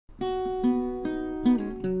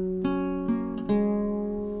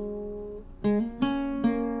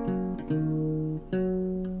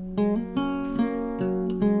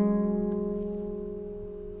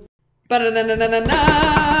Happy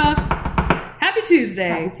Tuesday.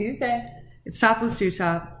 Happy Tuesday. It's Topless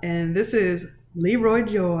Roadtrip, and this is Leroy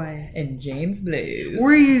Joy. And James Blaze.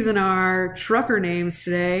 We're using our trucker names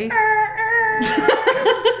today.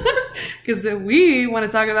 Because we want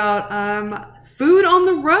to talk about food on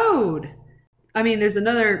the road. I mean, there's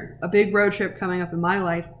a big road trip coming up in my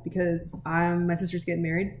life because my sister's getting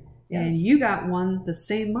married. Yes. And you got one the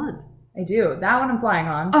same month. I do. That one I'm flying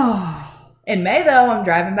on. Oh. In May, though, I'm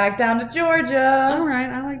driving back down to Georgia. All right.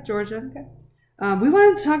 I like Georgia. Okay. We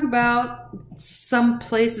wanted to talk about some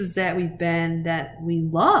places that we've been that we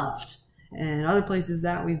loved and other places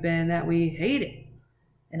that we've been that we hated.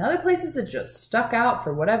 And other places that just stuck out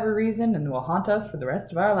for whatever reason and will haunt us for the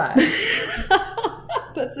rest of our lives.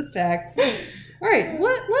 That's a fact. All right,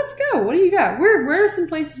 let's go. What do you got? Where are some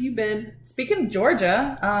places you've been? Speaking of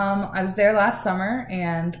Georgia, I was there last summer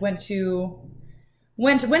and went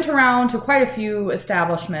around to quite a few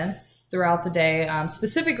establishments throughout the day.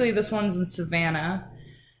 Specifically, this one's in Savannah,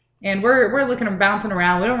 and we're looking and bouncing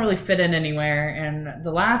around. We don't really fit in anywhere. And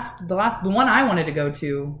the one I wanted to go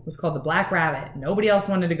to was called the Black Rabbit. Nobody else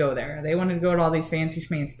wanted to go there. They wanted to go to all these fancy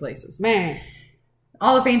schmancy places. Man,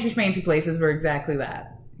 all the fancy schmancy places were exactly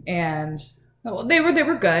that, and well, they were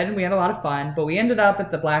good. We had a lot of fun, but we ended up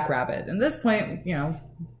at the Black Rabbit. And at this point, you know,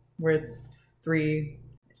 we're three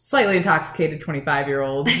slightly intoxicated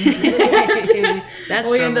 25-year-olds.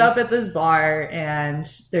 We end up at this bar, and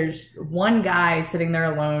there's one guy sitting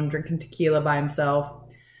there alone drinking tequila by himself.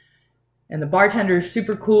 And the bartender is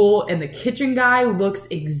super cool, and the kitchen guy looks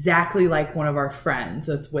exactly like one of our friends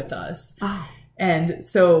that's with us. Oh. And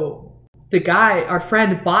so our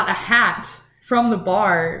friend bought a hat from the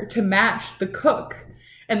bar to match the cook,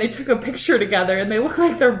 and they took a picture together, and they look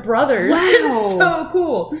like they're brothers. Wow. It's so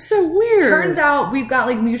cool. It's so weird. Turns out we've got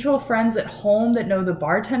like mutual friends at home that know the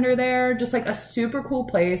bartender there. Just like a super cool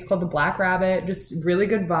place called the Black Rabbit. Just really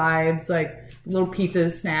good vibes, like little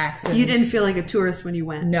pizzas, snacks. You didn't feel like a tourist when you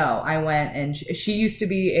went? No, I went, and she's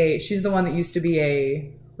the one that used to be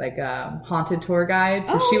a haunted tour guide.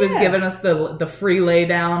 So she was giving us the free lay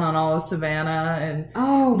down on all of Savannah,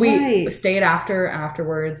 and we stayed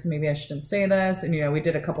afterwards. Maybe I shouldn't say this. And, you know, we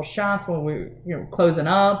did a couple shots while we were, you know, closing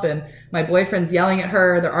up, and my boyfriend's yelling at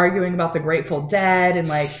her. They're arguing about the Grateful Dead, and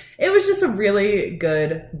like, it was just a really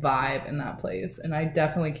good vibe in that place. And I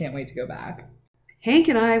definitely can't wait to go back. Hank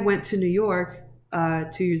and I went to New York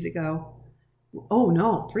 2 years ago. Oh,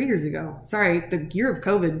 no, 3 years ago. Sorry, the year of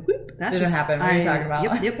COVID. Whoop, that didn't happen. What are you talking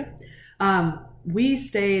about? Yep. We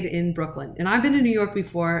stayed in Brooklyn. And I've been to New York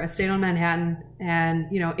before. I stayed on Manhattan and,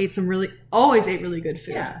 you know, always ate really good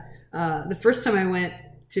food. Yeah. The first time I went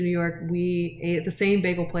to New York, we ate at the same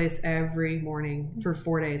bagel place every morning for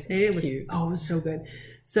 4 days. And it was so good.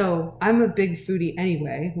 So I'm a big foodie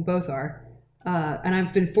anyway. We both are. And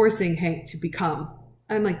I've been forcing Hank to become.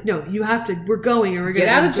 I'm like, no, you have to. We're going, and we're gonna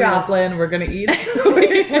get out of Joplin. We're gonna eat. We're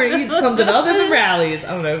gonna eat something other than Rallies. I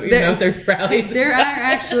don't know if there's Rallies. There are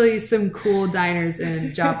actually some cool diners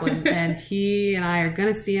in Joplin, and he and I are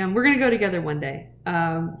gonna see him. We're gonna go together one day.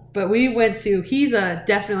 But we went to. He's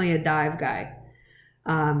definitely a dive guy.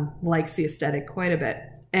 Likes the aesthetic quite a bit,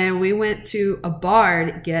 and we went to a bar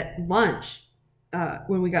to get lunch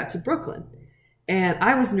when we got to Brooklyn, and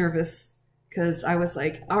I was nervous. Because I was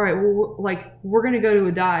like, all right, well, we're going to go to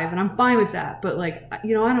a dive, and I'm fine with that. But, like,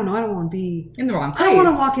 you know, I don't know. I don't want to be in the wrong place. I don't want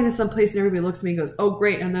to walk into some place and everybody looks at me and goes, oh,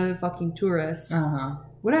 great, another fucking tourist.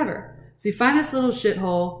 Whatever. So you find this little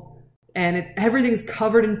shithole, and everything's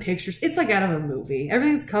covered in pictures. It's like out of a movie.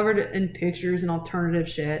 Everything's covered in pictures and alternative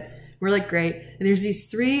shit. We're like, great. And there's these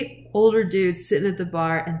three older dudes sitting at the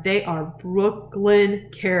bar, and they are Brooklyn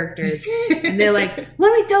characters. And they're like,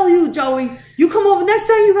 let me tell you, Joey, you come over, next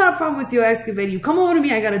time you got a problem with your excavator, you come over to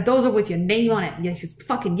me, I got a dozer with your name on it. Yes, it's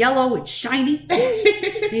fucking yellow, it's shiny.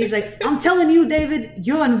 And he's like, I'm telling you, David,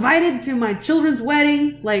 you're invited to my children's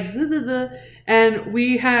wedding. Like, blah, blah, blah. And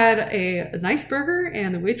we had a nice burger,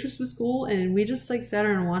 and the waitress was cool, and we just like sat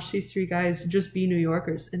around and watched these three guys just be New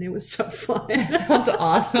Yorkers, and it was so fun. That sounds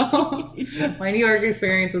awesome. My New York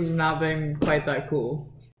experiences have not been quite that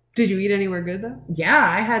cool. Did you eat anywhere good though?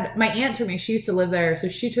 Yeah, my aunt took me. She used to live there, so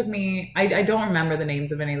she took me. I don't remember the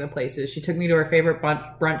names of any of the places. She took me to her favorite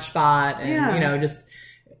brunch spot, and you know, just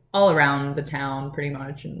all around the town pretty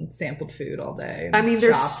much, and sampled food all day. I mean,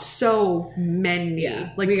 there's so many.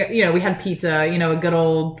 Yeah. Like, we had pizza, you know, a good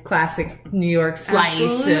old classic New York slice.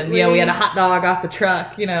 Absolutely. And, you know, we had a hot dog off the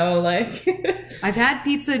truck, you know, like. I've had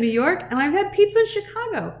pizza in New York, and I've had pizza in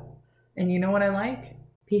Chicago. And you know what I like?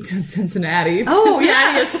 Pizza in Cincinnati. Oh,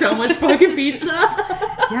 Cincinnati has so much fucking pizza.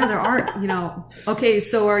 Yeah, there are, you know. Okay,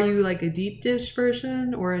 so are you like a deep dish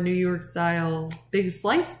person or a New York style big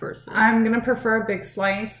slice person? I'm going to prefer a big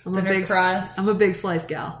slice, thinner crust. I'm a big slice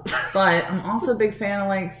gal. But I'm also a big fan of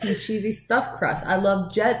like some cheesy stuffed crust. I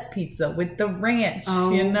love Jet's pizza with the ranch,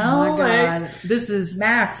 you know? Oh my God. Like, this is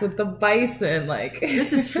Max with the bison. Like,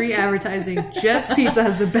 this is free advertising. Jet's Pizza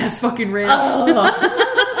has the best fucking ranch.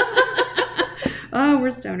 Oh, we're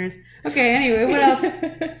stoners. Okay, anyway, what else?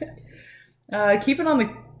 Keeping on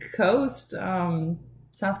the coast,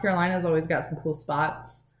 South Carolina's always got some cool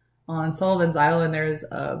spots. On Sullivan's Island, there's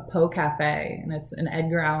a Poe Cafe, and it's an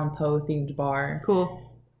Edgar Allan Poe themed bar. Cool.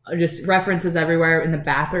 Just references everywhere. In the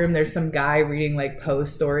bathroom, there's some guy reading like Poe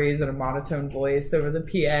stories in a monotone voice over the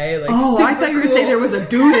PA. Like, I thought you were going to say there was a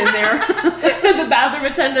dude in there. The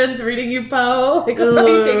bathroom attendant's reading you Poe. Like, that's how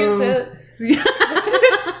you take a shit.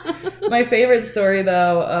 My favorite story,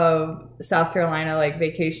 though, of South Carolina, like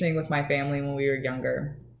vacationing with my family when we were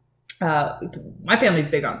younger. My family's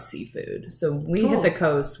big on seafood. So we hit the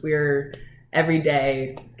coast. We're every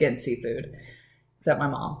day getting seafood. Except my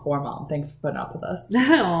mom. Poor mom. Thanks for putting up with us.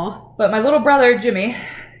 Aww. But my little brother, Jimmy,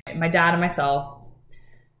 my dad and myself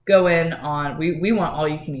go in on, we want all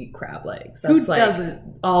you can eat crab legs. That's Who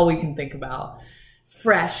doesn't? All we can think about.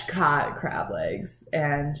 Fresh caught crab legs.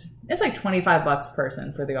 And it's like $25 a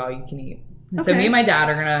person for the all you can eat. Okay. So me and my dad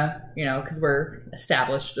are gonna, you know, because we're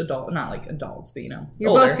established adult, not like adults, but you know,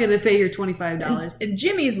 you're older. both gonna pay your $25. And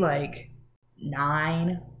Jimmy's like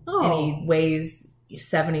 9, and he weighs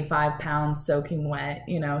 75 pounds soaking wet.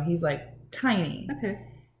 You know, he's like tiny. Okay.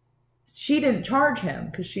 She didn't charge him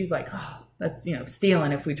because she's like, oh, that's, you know,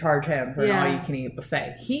 stealing if we charge him for an all you can eat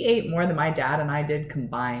buffet. He ate more than my dad and I did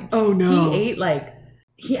combined. Oh no. He ate like.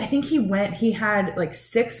 I think he had like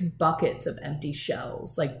 6 buckets of empty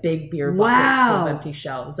shells, like big beer buckets full of empty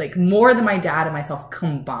shells, like more than my dad and myself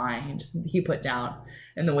combined he put down.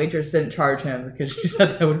 And the waitress didn't charge him because she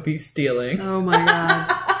said that would be stealing. Oh my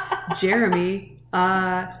God. Jeremy,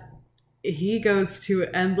 he goes to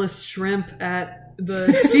Endless Shrimp at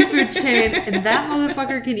the seafood chain, and that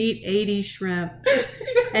motherfucker can eat 80 shrimp.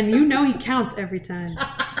 And you know he counts every time.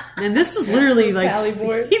 And this was literally like,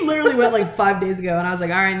 he literally went like 5 days ago, and I was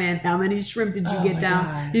like, all right, man, how many shrimp did you get down?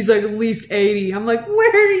 God. He's like, at least 80. I'm like,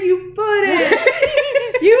 where do you put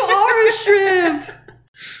it? You are a shrimp.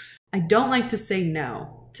 I don't like to say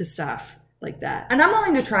no to stuff like that. And I'm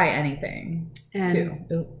willing to try anything,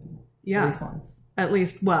 too. Yeah. At least once. At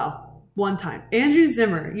least, well, one time. Andrew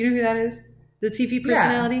Zimmer, you know who that is? The TV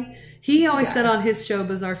personality? Yeah. He always said on his show,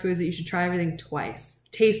 Bizarre Foods, that you should try everything twice.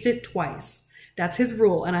 Taste it twice. That's his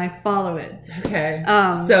rule, and I follow it. Okay.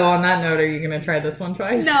 So on that note, are you going to try this one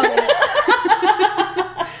twice? No.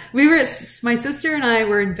 My sister and I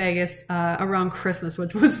were in Vegas around Christmas,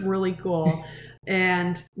 which was really cool.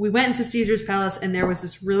 And we went into Caesar's Palace, and there was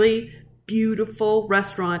this really beautiful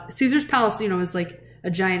restaurant. Caesar's Palace, you know, is like a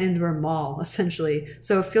giant indoor mall, essentially.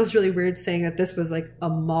 So it feels really weird saying that this was like a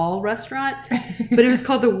mall restaurant. But it was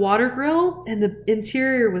called the Water Grill, and the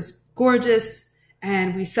interior was gorgeous.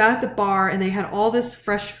 And we sat at the bar, and they had all this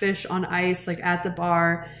fresh fish on ice, like at the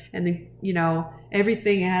bar. And then, you know,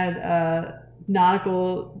 everything had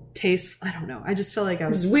nautical taste. I don't know. I just felt like I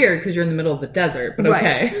was... It's weird because you're in the middle of the desert, but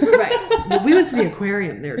okay. Right. Well, we went to the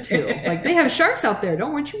aquarium there too. Like, they have sharks out there.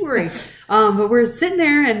 Don't you worry. But we're sitting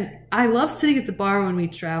there, and I love sitting at the bar when we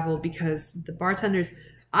travel because the bartenders...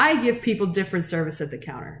 I give people different service at the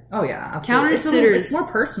counter. Oh yeah, absolutely. Counter sitters, it's more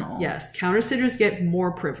personal. Yes, counter sitters get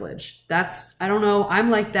more privilege. That's, I don't know, I'm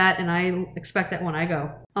like that, and I expect that when I go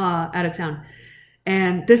out of town.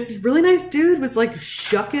 And this really nice dude was like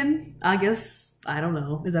shucking, I guess, I don't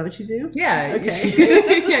know. Is that what you do? Yeah.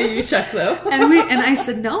 Okay. Yeah, you shuck though. And I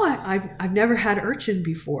said, no, I've never had urchin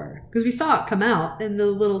before, because we saw it come out in the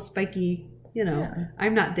little spiky, you know. Yeah.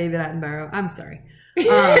 I'm not David Attenborough. I'm sorry. The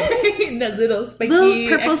little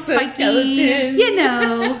purple spiky, you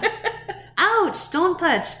know. Ouch, don't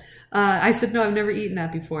touch. I said, no, I've never eaten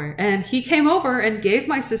that before. And he came over and gave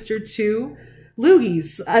my sister 2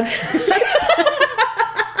 loogies. And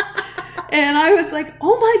I was like,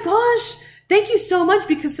 oh my gosh, thank you so much,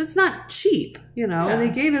 because that's not cheap, you know. Yeah. And they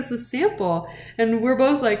gave us a sample, and we're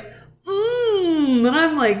both like, and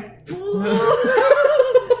I'm like, this is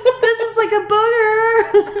like a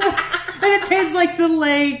booger. And it tastes like the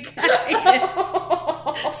lake.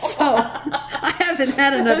 So I haven't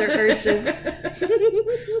had another urchin.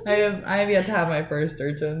 I have yet to have my first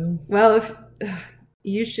urchin. Well,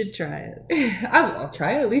 you should try it. I'll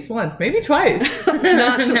try it at least once, maybe twice.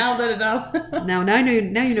 Now you know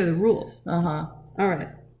the rules. Uh-huh. All right.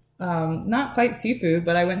 Not quite seafood,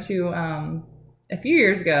 but I went to a few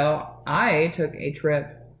years ago. I took a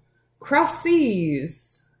trip cross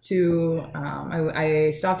seas to,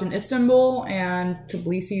 I stopped in Istanbul and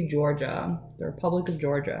Tbilisi, Georgia, the Republic of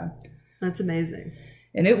Georgia. That's amazing.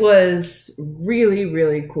 And it was really,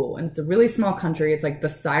 really cool. And it's a really small country. It's like the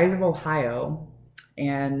size of Ohio.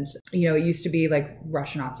 And, you know, it used to be like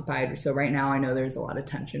Russian occupied. So right now I know there's a lot of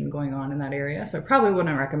tension going on in that area. So I probably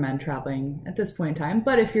wouldn't recommend traveling at this point in time.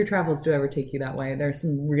 But if your travels do ever take you that way, there's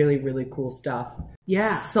some really, really cool stuff.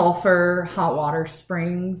 Yeah. Sulfur, hot water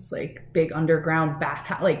springs, like big underground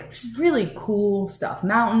bath, like just really cool stuff.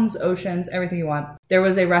 Mountains, oceans, everything you want. There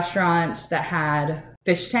was a restaurant that had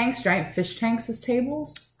fish tanks, giant fish tanks as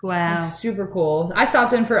tables. Wow. Super cool. I just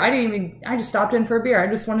stopped in for a beer. I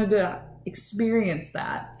just wanted to experience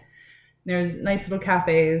that. There's nice little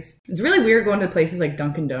cafes. It's really weird going to places like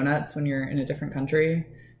Dunkin' Donuts when you're in a different country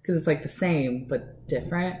because it's like the same but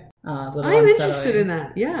different. I'm interested in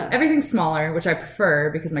that. Yeah. Everything's smaller, which I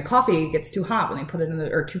prefer because my coffee gets too hot when they put it in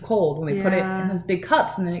or too cold when they put it in those big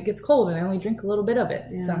cups, and then it gets cold and I only drink a little bit of it.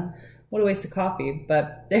 Yeah. So what a waste of coffee.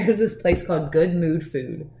 But there's this place called Good Mood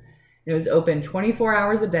Food. It was open 24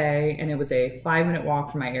 hours a day, and it was a 5-minute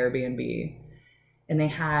walk from my Airbnb. And they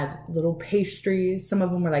had little pastries. Some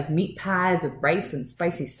of them were like meat pies with rice and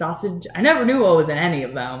spicy sausage. I never knew what was in any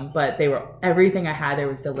of them, but everything I had there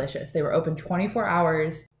was delicious. They were open 24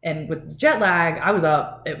 hours. And with jet lag, I was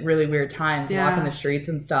up at really weird times, walking the streets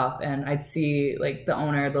and stuff. And I'd see like the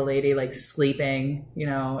owner, the lady, like sleeping, you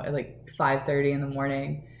know, at like 5:30 in the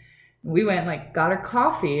morning. We went like got her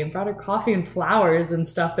coffee and brought her coffee and flowers and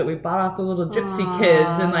stuff that we bought off the little gypsy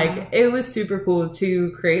kids. And like, it was super cool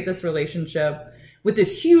to create this relationship with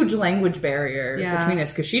this huge language barrier between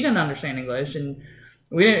us, because she didn't understand English, and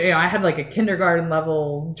we didn't. You know, I had like a kindergarten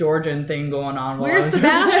level Georgian thing going on. Where's the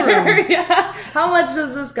bathroom? Yeah, how much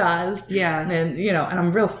does this cost? Yeah, and you know, and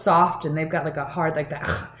I'm real soft, and they've got like a hard like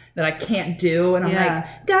that I can't do, and I'm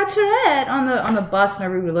like, gotcha it on the bus, and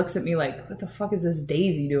everybody looks at me like, what the fuck is this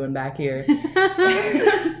Daisy doing back here?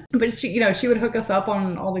 But she, you know, she would hook us up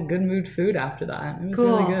on all the Good Mood Food after that. It was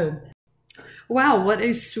really good. Wow, what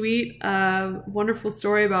a sweet, wonderful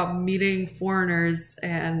story about meeting foreigners.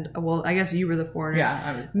 And, well, I guess you were the foreigner. Yeah,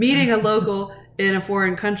 I was. Meeting a local in a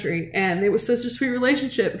foreign country. And it was such a sweet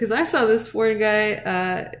relationship because I saw this foreign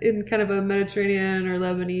guy in kind of a Mediterranean or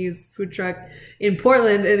Lebanese food truck in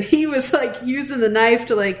Portland. And he was like using the knife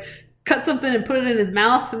to like cut something and put it in his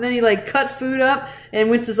mouth. And then he like cut food up and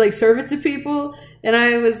went to like serve it to people. And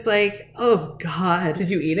I was like, oh, God.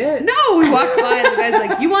 Did you eat it? No, we walked by and the guy's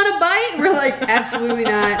like, you want a bite? We're like, absolutely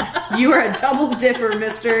not. You are a double dipper,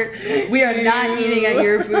 mister. We are not eating at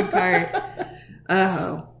your food cart.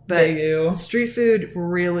 Oh, but street food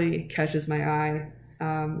really catches my eye.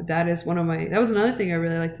 That was another thing I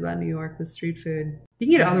really liked about New York was street food. You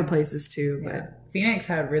can get other places too, but Phoenix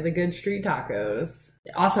had really good street tacos.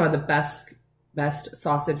 It also had the best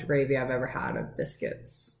sausage gravy I've ever had of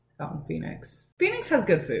biscuits. Out in Phoenix. Phoenix has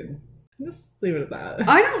good food. Just leave it at that.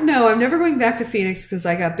 I don't know. I'm never going back to Phoenix because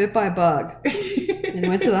I got bit by a bug and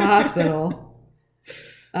went to the hospital.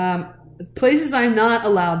 Places I'm not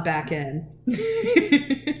allowed back in.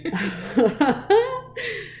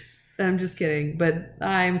 I'm just kidding, but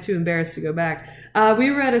I'm too embarrassed to go back.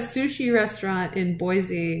 We were at a sushi restaurant in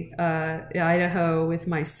Boise, Idaho with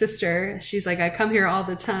my sister. She's like, I come here all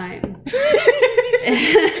the time.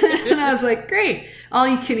 And I was like, great. All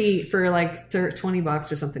you can eat for like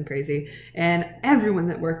 $20 or something crazy. And everyone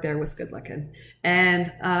that worked there was good looking.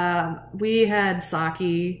 And we had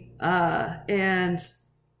sake, and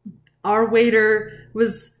our waiter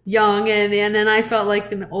was young, and then I felt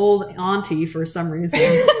like an old auntie for some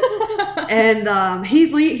reason. And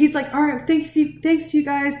he's like, all right, thanks to you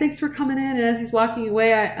guys. Thanks for coming in. And as he's walking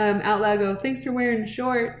away, I out loud go, thanks for wearing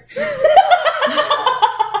shorts.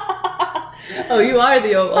 Oh, you are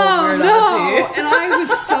the old weird auntie. And I was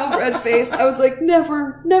so red-faced. I was like,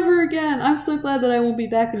 never again. I'm so glad that I won't be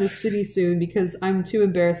back in the city soon because I'm too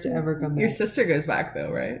embarrassed to ever come back. Your sister goes back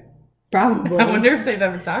though, right? Probably. I wonder if they've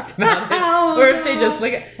ever talked about it. Or if they just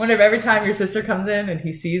look at, wonder if every time your sister comes in and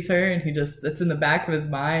he sees her and he just, it's in the back of his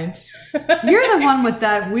mind. You're the one with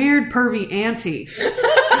that weird pervy auntie.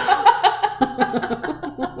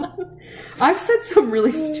 I've said some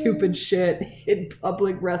really stupid shit in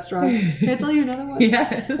public restaurants. Can I tell you another one?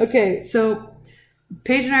 Yes. Okay, so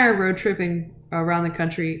Paige and I are road tripping around the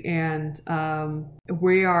country, and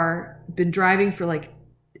we are been driving for like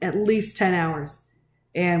at least 10 hours.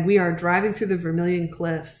 And we are driving through the Vermilion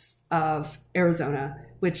Cliffs of Arizona,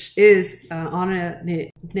 which is on a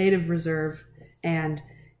native reserve. And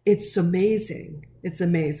it's amazing. It's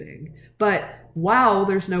amazing. But wow,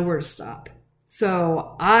 there's nowhere to stop.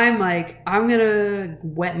 So I'm like, I'm going to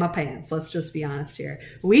wet my pants. Let's just be honest here.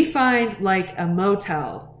 We find like a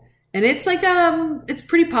motel, and it's like, it's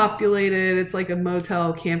pretty populated. It's like a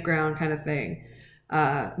motel campground kind of thing.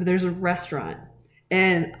 There's a restaurant,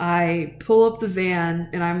 and I pull up the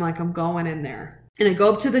van, and I'm like, I'm going in there, and I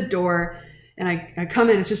go up to the door, and I come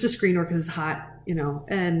in. It's just a screen door because it's hot, you know,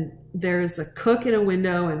 and there's a cook in a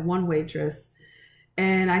window and one waitress.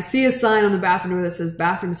 And I see a sign on the bathroom door that says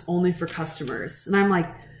bathrooms only for customers. And I'm like,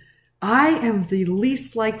 I am the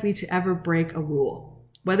least likely to ever break a rule,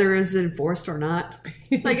 whether it's enforced or not.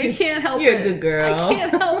 Like, I can't help it. You're a good girl. I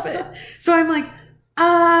can't help it. So I'm like,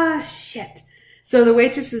 shit. So the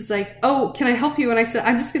waitress is like, oh, can I help you? And I said,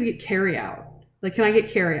 I'm just going to get carry out. Like, can I get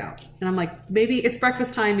carry out? And I'm like, maybe it's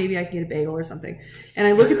breakfast time. Maybe I can get a bagel or something. And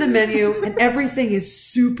I look at the menu, and everything is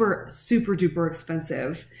super, super duper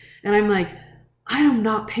expensive. And I'm like, I am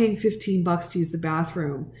not paying $15 to use the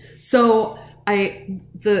bathroom. So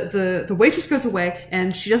the waitress goes away,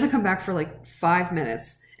 and she doesn't come back for like 5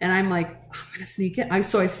 minutes. And I'm like, I'm going to sneak it.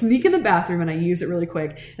 So I sneak in the bathroom, and I use it really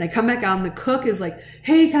quick. And I come back out, and the cook is like,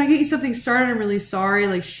 hey, can I get you something started? I'm really sorry.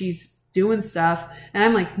 Like, she's doing stuff. And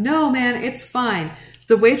I'm like, no, man, it's fine.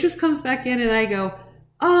 The waitress comes back in, and I go,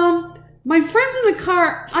 my friend's in the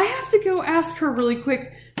car. I have to go ask her really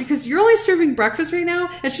quick, because you're only serving breakfast right now,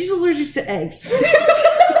 and she's allergic to eggs.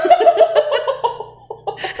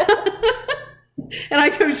 And I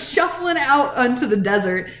go shuffling out onto the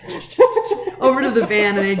desert, over to the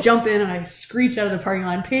van, and I jump in, and I screech out of the parking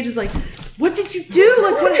lot. And Paige is like, what did you do?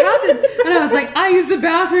 Like, what happened? And I was like, I used the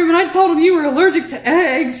bathroom, and I told him you were allergic to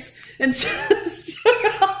eggs. And she just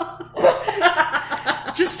took off.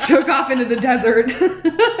 Just took off into the desert.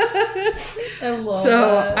 I love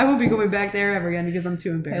so that. I won't be going back there ever again because I'm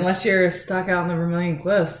too embarrassed. Unless you're stuck out in the Vermilion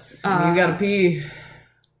Cliffs. You gotta pee.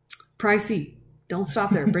 Pricey. Don't stop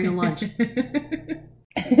there. Bring a lunch.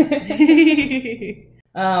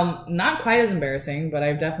 Not quite as embarrassing, but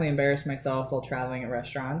I've definitely embarrassed myself while traveling at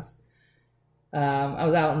restaurants. I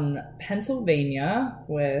was out in Pennsylvania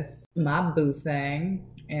with my boo thing.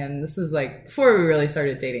 And this was like, before we really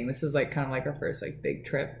started dating, this was like kind of like our first like big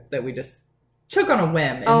trip that we just took on a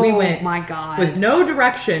whim. And we went my God. With no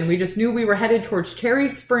direction. We just knew we were headed towards Cherry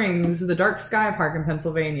Springs, the Dark Sky Park in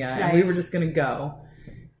Pennsylvania. Nice. And we were just going to go.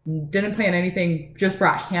 Didn't plan anything, just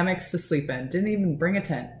brought hammocks to sleep in. Didn't even bring a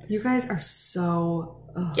tent. You guys are so...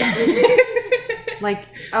 like,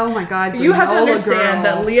 oh my God. You have to understand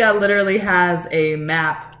that Leah literally has a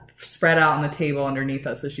map spread out on the table underneath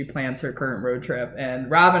us as she plans her current road trip.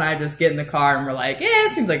 And Rob and I just get in the car and we're like, yeah,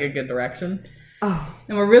 it seems like a good direction. Oh.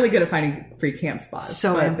 And we're really good at finding free camp spots.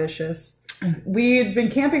 So ambitious. We'd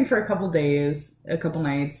been camping for a couple days, a couple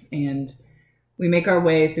nights, and we make our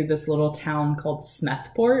way through this little town called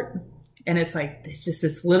Smethport. And it's like, it's just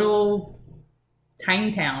this little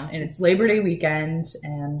tiny town, and it's Labor Day weekend,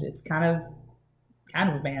 and it's kind of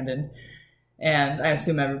abandoned. And I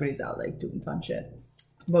assume everybody's out like doing fun shit.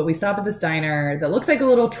 But we stop at this diner that looks like a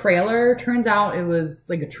little trailer. Turns out it was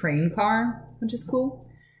like a train car, which is cool.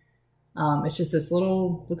 It's just this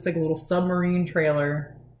little, looks like a little submarine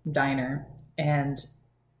trailer diner. And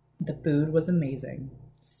the food was amazing.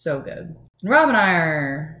 So good. And Rob and I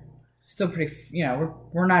are still pretty, you know,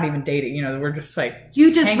 we're not even dating. You know, we're just like,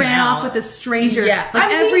 you just ran off with a stranger. Yeah,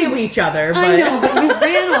 like we knew each other. But I know, but you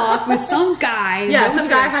ran off with some guy. Yeah, some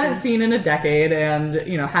guy I hadn't seen in a decade, and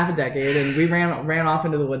you know, half a decade, and we ran off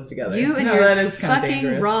into the woods together. You and your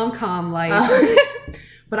fucking rom-com life.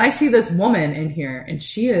 But I see this woman in here, and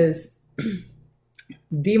she is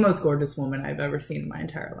the most gorgeous woman I've ever seen in my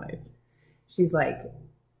entire life. She's like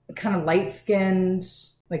kind of light-skinned,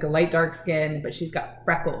 like a light dark skin, but she's got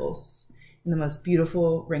freckles and the most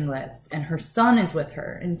beautiful ringlets, and her son is with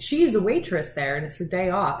her, and she's a waitress there, and it's her day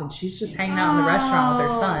off, and she's just hanging out in the restaurant with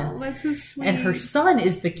her son. That's so sweet. And her son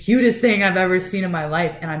is the cutest thing I've ever seen in my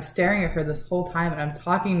life, and I'm staring at her this whole time, and I'm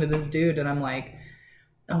talking to this dude, and I'm like,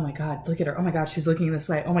 oh my God, look at her. Oh my God, she's looking this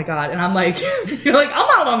way. Oh my God. And I'm like, you're like, I'm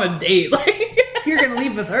out on a date. Like, you're going to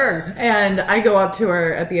leave with her. And I go up to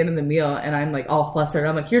her at the end of the meal, and I'm like all flustered.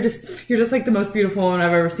 I'm like, you're just like the most beautiful woman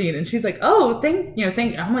I've ever seen. And she's like, oh, thank you.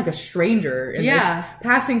 I'm like a stranger in this,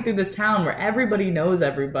 passing through this town where everybody knows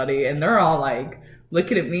everybody. And they're all like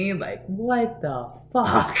looking at me like, what the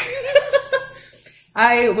fuck?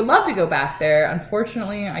 I would love to go back there.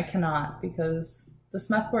 Unfortunately, I cannot, because the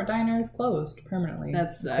Smethport Diner is closed permanently.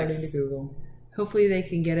 That sucks. According to Google. Hopefully they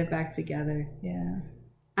can get it back together. Yeah.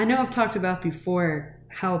 I know I've talked about before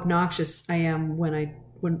how obnoxious I am when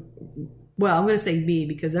I'm going to say me,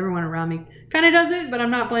 because everyone around me kind of does it, but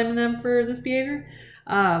I'm not blaming them for this behavior.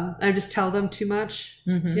 I just tell them too much,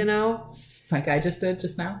 you know? Like I just did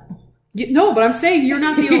just now. No, but I'm saying you're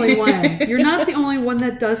not the only one. You're not the only one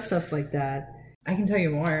that does stuff like that. I can tell you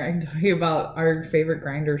more. I can tell you about our favorite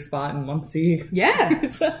grinder spot in Muncie. Yeah.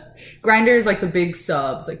 Grinder is like the big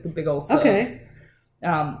subs, like the big old subs. Okay.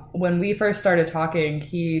 When we first started talking,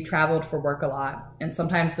 he traveled for work a lot. And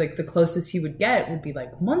sometimes like the closest he would get would be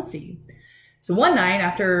like Muncie. So one night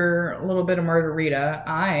after a little bit of margarita,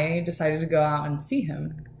 I decided to go out and see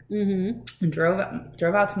him. Mm-hmm. And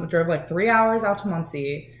drove like 3 hours out to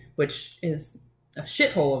Muncie, which is a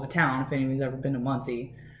shithole of a town if anybody's ever been to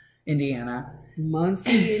Muncie, Indiana.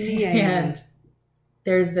 Muncie, Indiana. And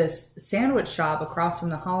there's this sandwich shop across from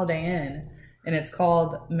the Holiday Inn, and it's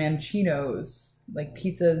called Mancino's, like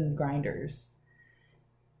pizza and grinders.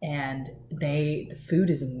 And the food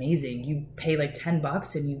is amazing. You pay like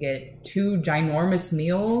 $10 and you get 2 ginormous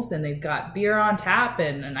meals, and they've got beer on tap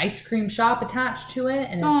and an ice cream shop attached to it.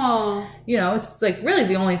 And it's, it's like really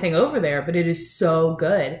the only thing over there, but it is so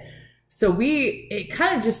good. So it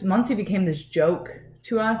kind of just, Muncie became this joke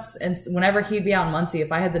to us. And whenever he'd be out in Muncie,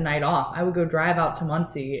 if I had the night off, I would go drive out to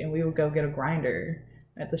Muncie and we would go get a grinder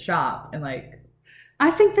at the shop. And like, I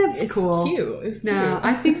think that's cool. Cute. It's cute. No,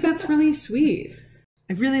 I think that's really sweet.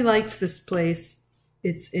 I really liked this place.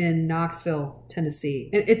 It's in Knoxville, Tennessee.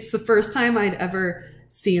 It's the first time I'd ever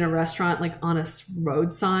seen a restaurant like on a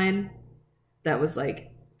road sign that was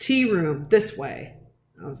like tea room this way.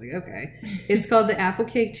 I was like, okay. It's called the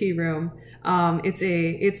Applecake Tea Room.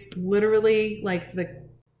 It's literally like the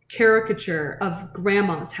caricature of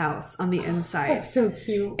grandma's house on the inside. That's so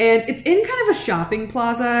cute. And it's in kind of a shopping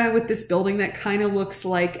plaza with this building that kind of looks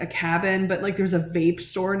like a cabin, but like there's a vape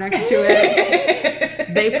store next to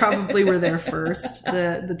it. They probably were there first,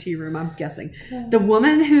 the tea room, I'm guessing. The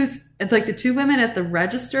woman it's like the 2 women at the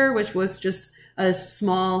register, which was just a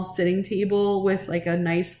small sitting table with like a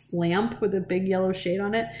nice lamp with a big yellow shade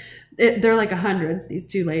on it. They're like 100, these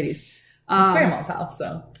 2 ladies. It's grandma's house,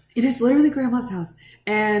 so. It is literally grandma's house.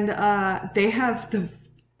 And they have the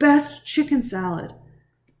best chicken salad.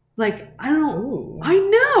 Like, I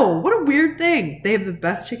know. What a weird thing. They have the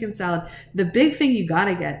best chicken salad. The big thing you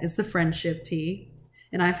gotta get is the friendship tea.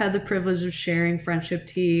 And I've had the privilege of sharing friendship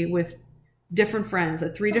tea with different friends,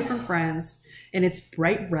 3 different friends. And it's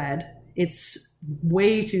bright red. It's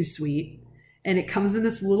way too sweet. And it comes in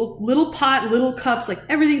this little pot, little cups. Like,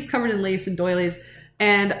 everything's covered in lace and doilies.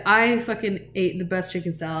 And I fucking ate the best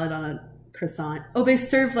chicken salad on a croissant. Oh, they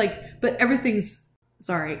serve but everything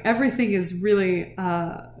is really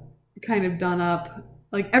kind of done up.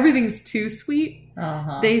 Like, everything's too sweet.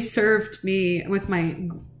 Uh-huh. They served me with my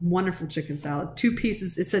wonderful chicken salad 2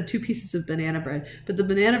 pieces. It said 2 pieces of banana bread, but the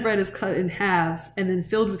banana bread is cut in halves and then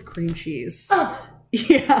filled with cream cheese. Oh.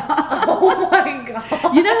 Yeah. Oh my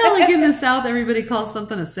God. You know how like in the South everybody calls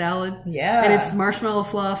something a salad? Yeah. And it's marshmallow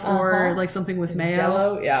fluff or like something with mayo.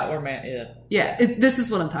 Jello? Yeah, or mayo. Yeah. This is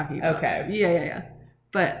what I'm talking about. Okay. Yeah.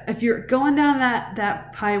 But if you're going down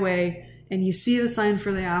that highway and you see the sign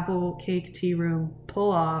for the Apple Cake Tea Room,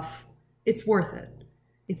 pull off. It's worth it.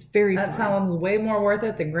 It's very fun. That sounds way more worth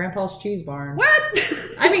it than Grandpa's Cheese Barn. What?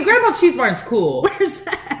 I mean, Grandpa's Cheese Barn's cool. Where's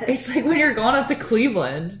that? It's like when you're going up to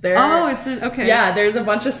Cleveland. Okay. Yeah, there's a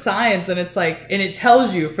bunch of signs and it's like, and it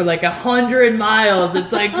tells you for like 100 miles,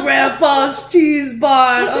 it's like Grandpa's Cheese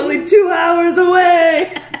Barn, only 2 hours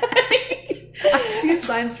away. I've seen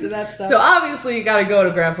signs for that stuff. So obviously you got to go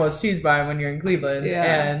to Grandpa's Cheese Barn when you're in Cleveland,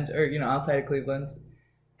 or outside of Cleveland.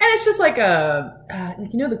 And it's just like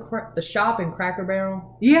the shop in Cracker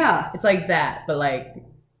Barrel. Yeah, it's like that, but like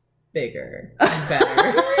bigger and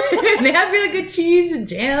better. And they have really good cheese and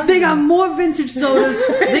jams. They got more vintage sodas.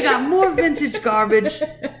 They got more vintage garbage.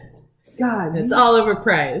 God, it's all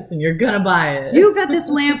overpriced, and you're gonna buy it. You got this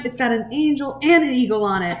lamp. It's got an angel and an eagle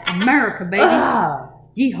on it. America, baby.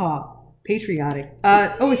 Yeehaw. Patriotic.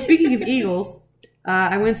 Speaking of eagles,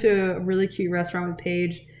 I went to a really cute restaurant with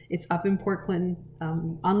Paige. It's up in Port Clinton,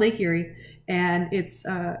 on Lake Erie, and it's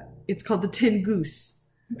called the Tin Goose.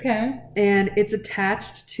 Okay. And it's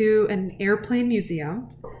attached to an airplane museum.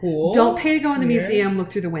 Cool. Don't pay to go in the museum. Look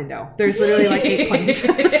through the window. There's literally like 8 planes.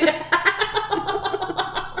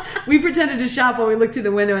 We pretended to shop while we looked through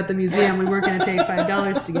the window at the museum. We weren't going to pay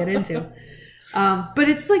 $5 to get into. But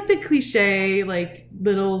it's like the cliche, like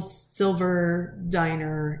little silver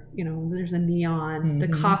diner. There's a neon. Mm-hmm. The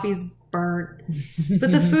coffee's burnt,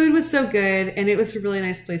 but the food was so good, and it was a really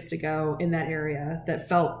nice place to go in that area that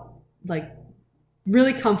felt like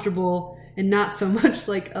really comfortable and not so much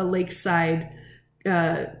like a lakeside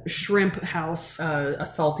shrimp house.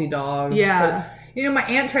 A salty dog. Yeah. But, my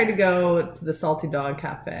aunt tried to go to the Salty Dog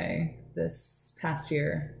Cafe this past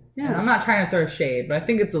year. Yeah. And I'm not trying to throw shade, but I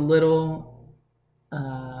think it's a little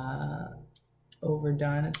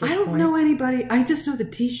overdone at this point. I don't know anybody. I just know the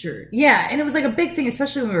T-shirt. Yeah, and it was like a big thing,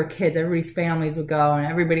 especially when we were kids. Everybody's families would go, and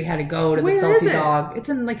everybody had to go to the Salty Dog. It's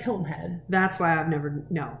in like Hilton Head. That's why I've never.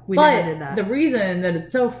 No, we never did that. The reason that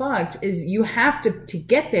it's so fucked is you have to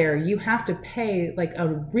get there. You have to pay like a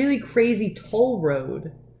really crazy toll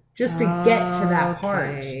road just to get to that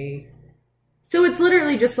part. So it's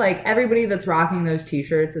literally just like everybody that's rocking those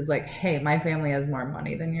T-shirts is like, hey, my family has more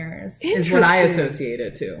money than yours, is what I associate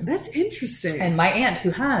it to. That's interesting. And my aunt,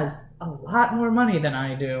 who has a lot more money than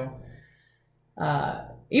I do,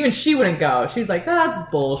 even she wouldn't go. She's like, that's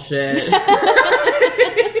bullshit.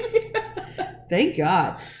 Thank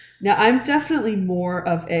God. Now, I'm definitely more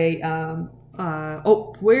of a,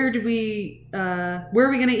 where are we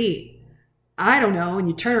going to eat? I don't know. And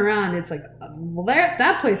you turn around, it's like, well,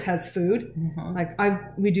 that place has food. Mm-hmm. Like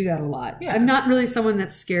we do that a lot. Yeah. I'm not really someone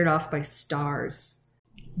that's scared off by stars.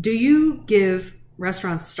 Do you give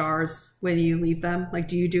restaurants stars when you leave them? Like,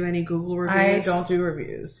 do you do any Google reviews? I don't do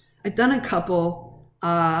reviews. I've done a couple,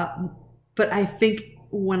 but I think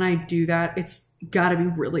when I do that, it's got to be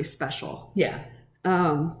really special. Yeah.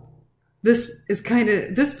 This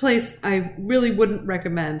place I really wouldn't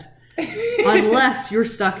recommend unless you're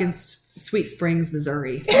stuck in Sweet Springs,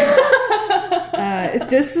 Missouri. There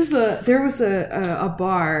was a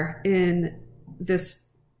bar in this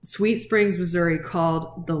Sweet Springs, Missouri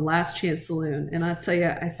called the Last Chance Saloon, and I'll tell you,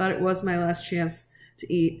 I thought it was my last chance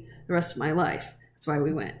to eat the rest of my life. That's why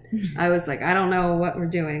we went. I was like, I don't know what we're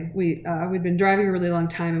doing. We'd been driving a really long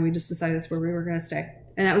time, and we just decided that's where we were going to stay.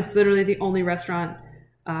 And that was literally the only restaurant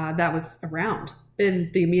that was around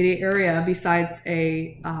in the immediate area besides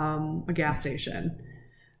a gas station.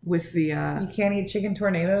 With the you can't eat chicken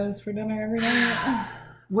tornadoes for dinner every night.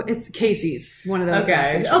 It's Casey's, one of those gas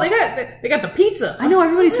stations. Oh, they got the pizza. I know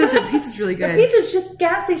everybody says that pizza's really good. The pizza's just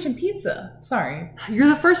gas station pizza. Sorry, you're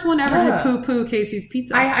the first one ever to poo Casey's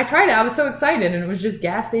pizza. I tried it. I was so excited, and it was just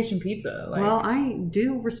gas station pizza. Well, I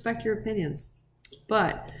do respect your opinions,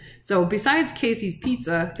 but so besides Casey's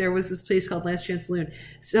Pizza, there was this place called Last Chance Saloon.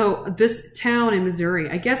 So this town in Missouri,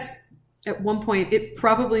 I guess at one point it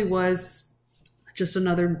probably was just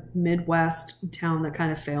another Midwest town that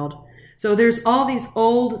kind of failed. So there's all these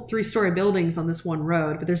old 3-story buildings on this one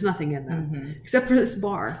road, but there's nothing in them except for this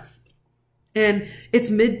bar. And it's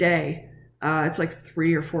midday. It's like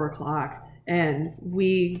 3 or 4 o'clock. And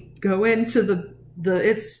we go into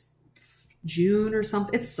it's June or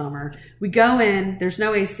something. It's summer. We go in. There's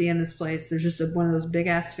no AC in this place. There's just one of those big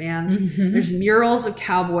ass fans. Mm-hmm. There's murals of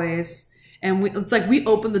cowboys. And it's like we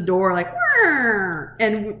open the door like, Wurr!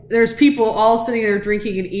 And there's people all sitting there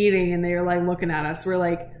drinking and eating, and they're like looking at us. We're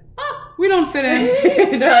like, we don't fit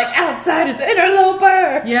in. They're like, outsiders,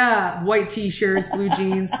 interloper. Yeah, white T-shirts, blue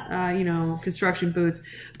jeans, construction boots.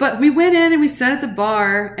 But we went in and we sat at the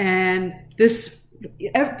bar, and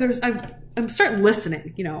I'm starting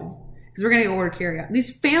listening, because we're gonna order carryout.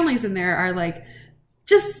 These families in there are like,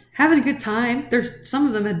 just having a good time. Some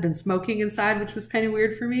of them had been smoking inside, which was kind of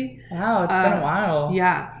weird for me. Wow, it's been a while.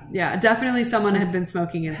 Yeah, definitely someone had been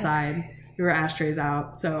smoking inside. There were ashtrays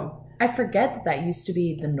out, so I forget that used to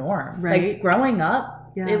be the norm. Right? Like growing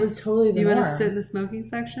up, it was totally the norm. You want to sit in the smoking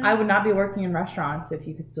section? I would not be working in restaurants if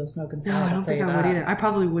you could still smoke inside. No, I don't think I would either. I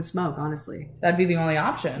probably would smoke, honestly. That'd be the only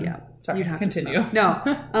option. Yeah. Sorry, you'd have continue. To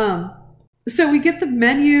no. So we get the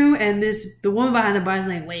menu, and the woman behind the bar is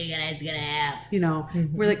like, "What are you gonna have?"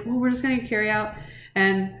 We're like, "Well, we're just gonna carry out."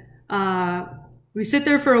 And we sit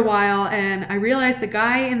there for a while, and I realize the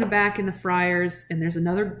guy in the back in the fryers, and there's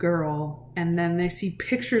another girl, and then they see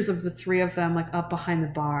pictures of the three of them like up behind the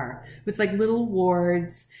bar with like little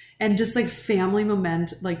awards and just like family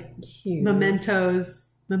mementos.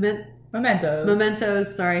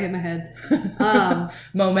 Sorry, I hit my head.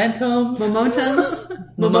 Momentums.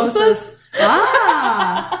 Mimosas.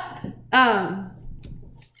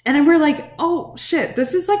 And we're like, oh shit,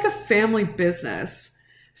 this is like a family business.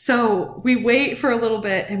 So we wait for a little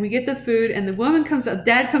bit, and we get the food, and the woman comes out,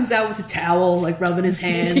 dad comes out with a towel, like rubbing his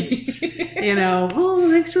hands, oh,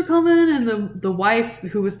 thanks for coming. And the wife,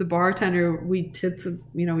 who was the bartender, we tipped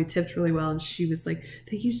really well. And she was like,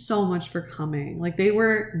 thank you so much for coming. Like, they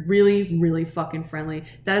were really, really fucking friendly.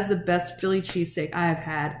 That is the best Philly cheesesteak I have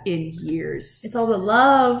had in years. It's all the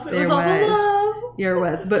love. It was all the love. Yeah, it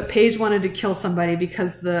was. But Paige wanted to kill somebody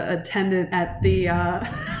because the attendant at the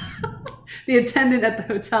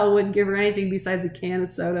hotel wouldn't give her anything besides a can of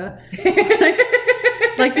soda.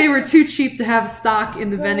 like they were too cheap to have stock in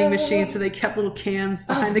the vending machine, so they kept little cans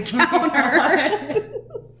behind the counter.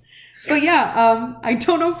 But yeah, I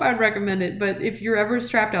don't know if I'd recommend it, but if you're ever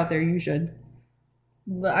strapped out there, you should.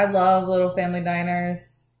 I love little family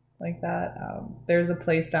diners. like that. There's a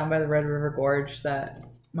place down by the Red River Gorge that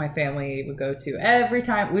my family would go to every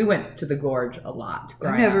time. We went to the gorge a lot.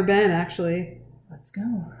 I've never been, actually. Let's go.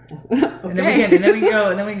 Okay. And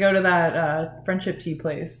then we go to that friendship tea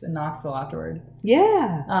place in Knoxville afterward.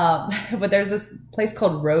 Yeah. But there's this place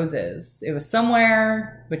called Rose's. It was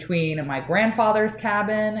somewhere between my grandfather's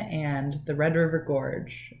cabin and the Red River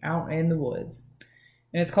Gorge out in the woods.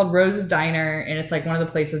 And it's called Rose's Diner, and it's like one of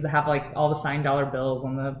the places that have like all the signed dollar bills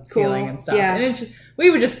on the ceiling and stuff. Yeah. And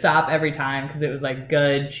we would just stop every time because it was like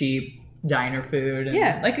good, cheap diner food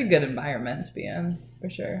and like a good environment to be in, for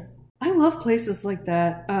sure. I love places like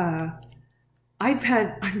that.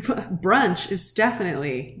 Brunch is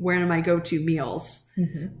definitely one of my go-to meals.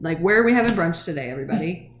 Mm-hmm. Like, where are we having brunch today,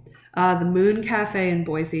 everybody? The Moon Cafe in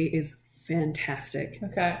Boise is fantastic.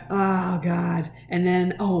 Okay. Oh, God. And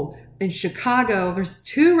then, in Chicago, there's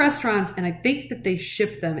 2 restaurants, and I think that they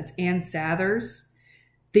ship them. It's Ann Sather's.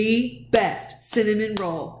 The best cinnamon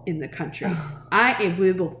roll in the country.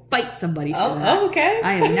 We will fight somebody for that. Oh, okay.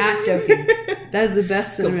 I am not joking. That is the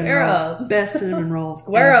best cinnamon roll. Best cinnamon roll.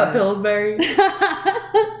 Square up, Pillsbury.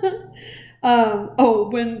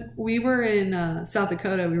 When we were in South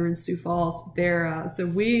Dakota, we were in Sioux Falls. There, so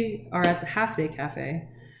we are at the Half Day Cafe,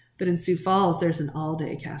 but in Sioux Falls, there's an All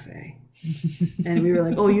Day Cafe, and we were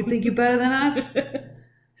like, "Oh, you think you're better than us?"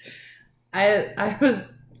 I was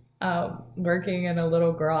working, and a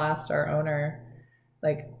little girl asked our owner,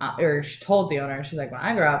 or she told the owner, she's like, when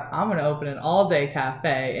I grow up, I'm going to open an all-day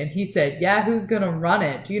cafe. And he said, yeah, who's going to run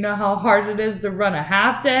it? Do you know how hard it is to run a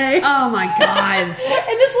half day? Oh my God. And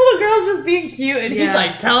this little girl's just being cute, and he's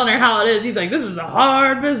like telling her how it is. He's like, this is a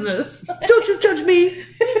hard business. Don't you judge me.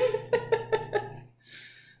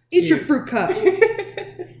 Eat your fruit cup.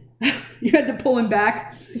 You had to pull him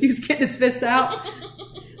back. He was getting his fists out.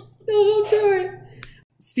 No, don't do it.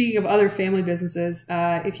 Speaking of other family businesses,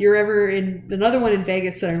 if you're ever in another one in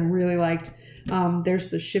Vegas that I really liked, there's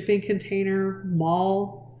the Shipping Container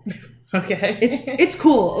Mall. Okay. It's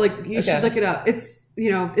cool. Like, you should look it up. It's,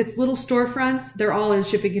 it's little storefronts. They're all in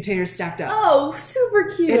shipping containers stacked up. Oh,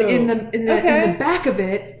 super cute. And in the back of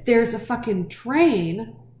it, there's a fucking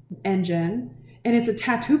train engine, and it's a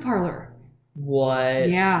tattoo parlor. What?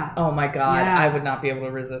 Yeah. Oh my God. Yeah. I would not be able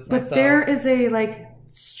to resist myself. But there is a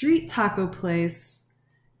street taco place.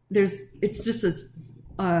 There's 2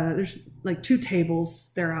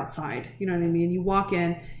 tables. They're outside. You know what I mean? You walk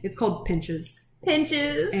in. It's called Pinches.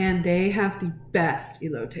 And they have the best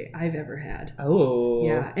elote I've ever had. Oh.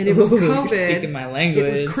 Yeah. And it was COVID. Speaking my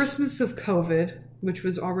language. It was Christmas of COVID, which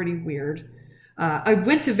was already weird. I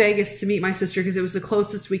went to Vegas to meet my sister because it was the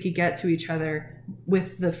closest we could get to each other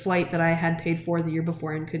with the flight that I had paid for the year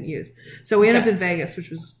before and couldn't use. So we ended up in Vegas, which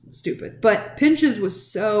was stupid. But Pinches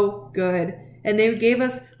was so good. And they gave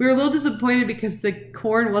us, we were a little disappointed because the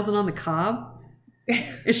corn wasn't on the cob.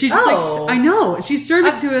 And she just I know. She served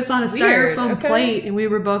it to us on a styrofoam plate. And we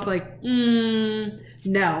were both like,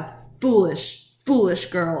 no. Foolish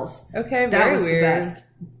girls. Okay, that was weird. The best.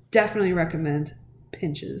 Definitely recommend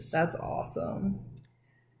Pinches. That's awesome.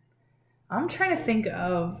 I'm trying to think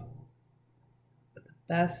of the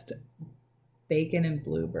best bacon and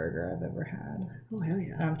blue burger I've ever had. Oh, hell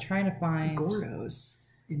yeah. And I'm trying to find Gordo's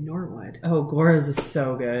in Norwood. Oh, Gordo's is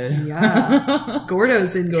so good. Yeah.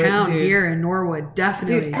 Gordo's in town here in Norwood.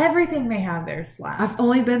 Definitely. Dude, everything they have there slaps. I've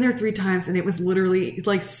only been there 3 times, and it was literally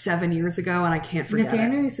like 7 years ago, and I can't forget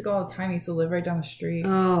Nathaniel used to go all the time. He used to live right down the street.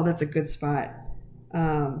 Oh, that's a good spot.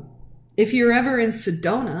 If you're ever in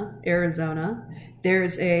Sedona, Arizona,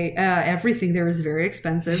 there's everything there is very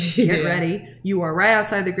expensive. Get ready. You are right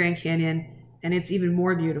outside the Grand Canyon, and it's even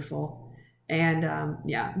more beautiful. And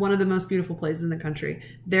one of the most beautiful places in the country.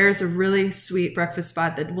 There's a really sweet breakfast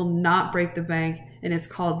spot that will not break the bank, and it's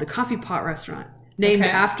called the Coffee Pot Restaurant, named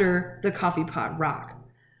after the Coffee Pot Rock.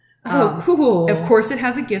 Oh, cool. Of course, it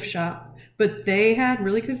has a gift shop, but they had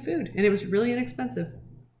really good food, and it was really inexpensive.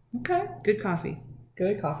 Okay. Good coffee.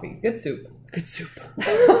 Good coffee. Good soup. Good soup.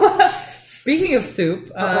 Speaking of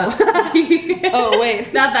soup. Oh,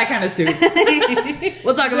 wait. Not that kind of soup.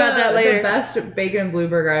 We'll talk about that later. The best bacon and blue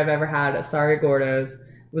burger I've ever had at Sorry Gordo's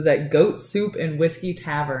was at Goat Soup and Whiskey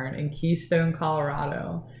Tavern in Keystone,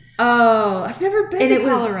 Colorado. Oh, I've never been to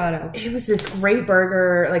Colorado. It was this great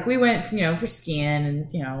burger. Like, we went, for skiing,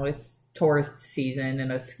 and, it's tourist season in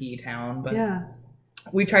a ski town. But yeah.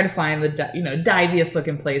 We tried to find the, diviest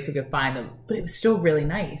looking place we could find them. But it was still really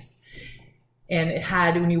nice. And it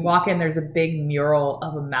had, when you walk in, there's a big mural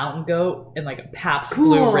of a mountain goat and like a Pabst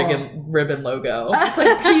Blue Ribbon logo. It's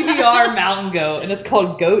like PBR mountain goat, and it's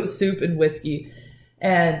called Goat Soup and Whiskey.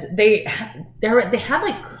 And they had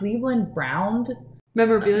like Cleveland browned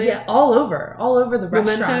Memorabilia? Yeah, all over the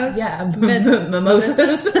restaurant. Mementos? Yeah,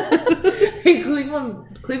 mimosas.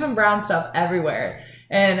 Cleveland Brown stuff everywhere.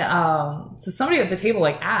 And so somebody at the table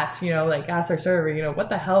asked our server, what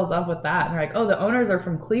the hell's up with that? And they're like, oh, the owners are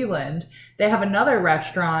from Cleveland. They have another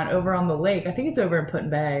restaurant over on the lake. I think it's over in Put in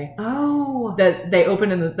Bay. Oh, that they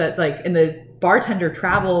opened in the bartender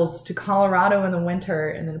travels to Colorado in the winter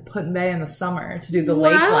and then Put in Bay in the summer to do the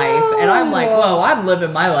lake life. And I'm like, whoa, I'm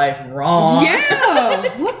living my life wrong.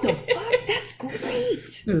 Yeah. What the fuck? That's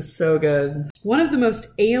great. It was so good. One of the most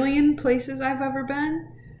alien places I've ever been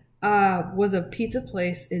was a pizza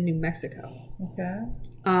place in New Mexico. Okay.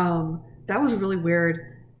 That was a really weird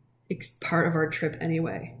part of our trip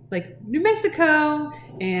anyway. Like New Mexico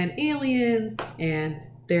and aliens, and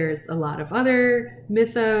there's a lot of other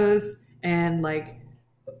mythos, and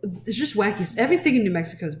it's just wacky. Everything in New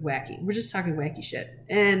Mexico is wacky. We're just talking wacky shit.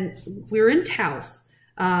 And we were in Taos,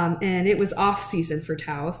 and it was off season for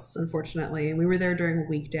Taos, unfortunately, and we were there during a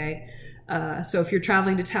weekday. So if you're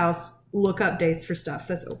traveling to Taos, look up dates for stuff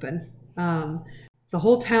that's open. The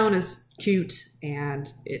whole town is cute,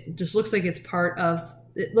 and it just looks like it's part of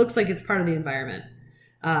the environment.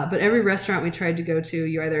 But every restaurant we tried to go to,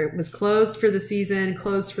 you either was closed for the season,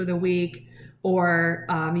 closed for the week, or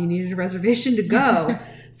you needed a reservation to go.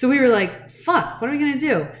 So we were like, fuck, what are we going to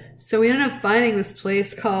do? So we ended up finding this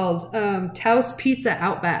place called Taos Pizza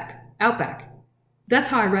Outback. Outback. That's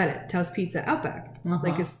how I read it. Taos Pizza Outback.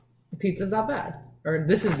 The pizza's Outback. Or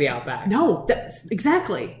this is the Outback. No, that's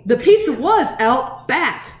exactly. The pizza was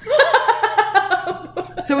Outback.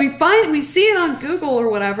 So we see it on Google or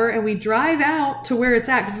whatever, and we drive out to where it's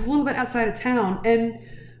at because it's a little bit outside of town, and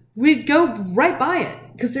we'd go right by it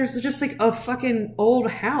because there's just a fucking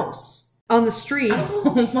old house on the street.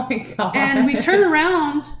 Oh my god! And we turn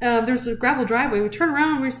around. There's a gravel driveway. We turn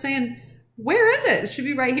around. And we're saying, "Where is it? It should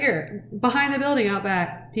be right here, behind the building.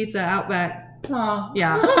 Outback Pizza Outback." Huh.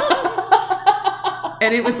 Yeah.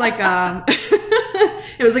 And it was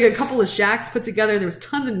it was a couple of shacks put together. There was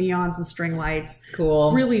tons of neons and string lights.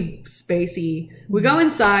 Cool. Really spacey. We go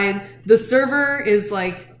inside. The server is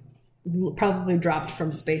probably dropped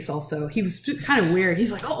from space also. He was kind of weird.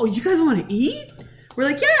 He's like, oh, you guys want to eat? We're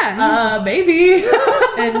like, yeah. Maybe.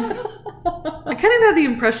 And I kind of had the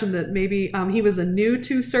impression that maybe he was a new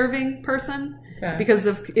to serving person because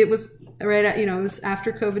it was right at, it was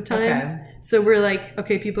after COVID time. Okay. So we're like,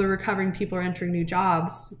 okay, people are recovering, people are entering new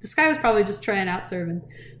jobs. This guy was probably just trying out serving.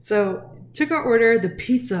 So took our order. The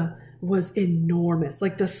pizza was enormous.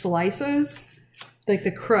 The slices, the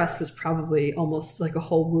crust was probably almost like a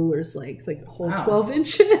whole ruler's length, a whole 12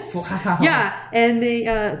 inches. Wow. Yeah. And they,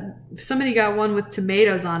 somebody got one with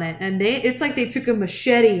tomatoes on it, and it's like they took a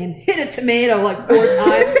machete and hit a tomato 4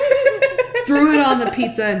 times, threw it on the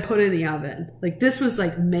pizza and put it in the oven. This was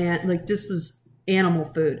this was animal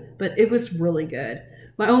food, but it was really good.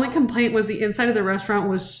 My only complaint was the inside of the restaurant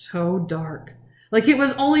was so dark. It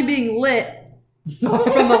was only being lit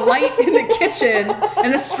from a light in the kitchen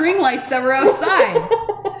and the string lights that were outside.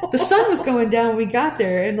 The sun was going down when we got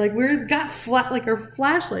there, and we got our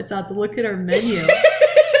flashlights out to look at our menu.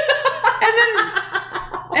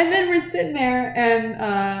 and then we're sitting there,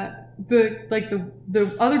 and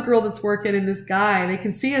the other girl that's working and this guy, they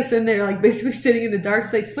can see us in there basically sitting in the dark,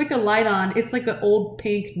 so they flick a light on. It's like an old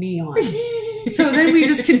pink neon. So then we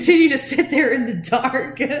just continue to sit there in the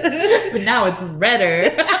dark. But now it's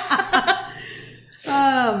redder.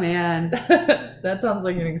 Oh man. That sounds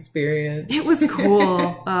like an experience. It was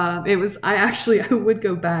cool. I would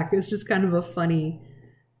go back. It was just kind of a funny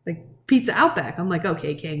Pizza Outback. I'm like,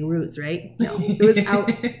 okay, kangaroos, right? No, it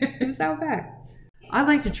was Outback. I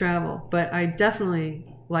like to travel, but I definitely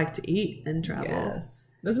like to eat and travel. Yes.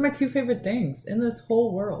 Those are my 2 favorite things in this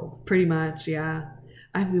whole world. Pretty much, yeah.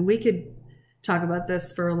 I mean, we could talk about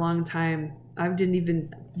this for a long time.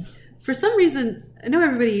 For some reason, I know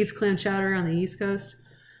everybody eats clam chowder on the East Coast,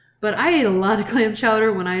 but I ate a lot of clam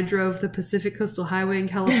chowder when I drove the Pacific Coastal Highway in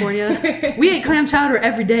California. We ate clam chowder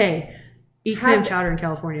every day. Clam chowder in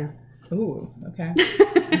California. Ooh, okay.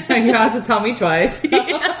 You have to tell me twice.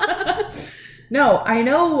 Yeah. No, I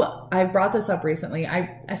know I brought this up recently.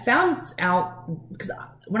 I found out, because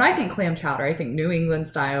when I think clam chowder, I think New England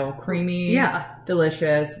style, creamy,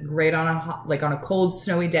 delicious, great on a cold,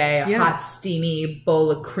 snowy day, a hot, steamy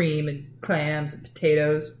bowl of cream and clams and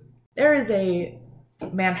potatoes. There is a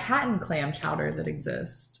Manhattan clam chowder that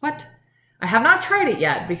exists. What? I have not tried it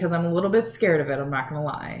yet because I'm a little bit scared of it. I'm not going to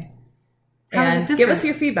lie. How is it different? Give us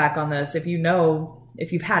your feedback on this if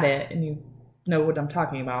you've had it and you know what I'm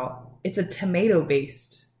talking about. It's a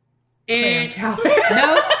tomato-based clam chowder.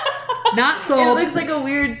 No, not sold. It looks like a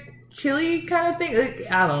weird chili kind of thing.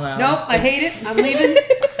 I don't know. Nope, I hate it. I'm leaving.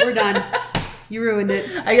 We're done. You ruined it.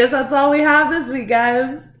 I guess that's all we have this week,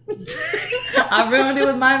 guys. I ruined it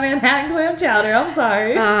with my Manhattan clam chowder. I'm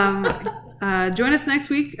sorry. Join us next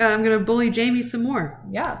week. I'm going to bully Jamie some more.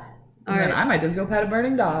 Yeah. All and right. then I might just go pet a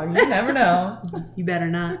burning dog. You never know. You better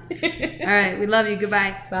not. All right. We love you.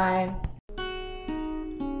 Goodbye. Bye.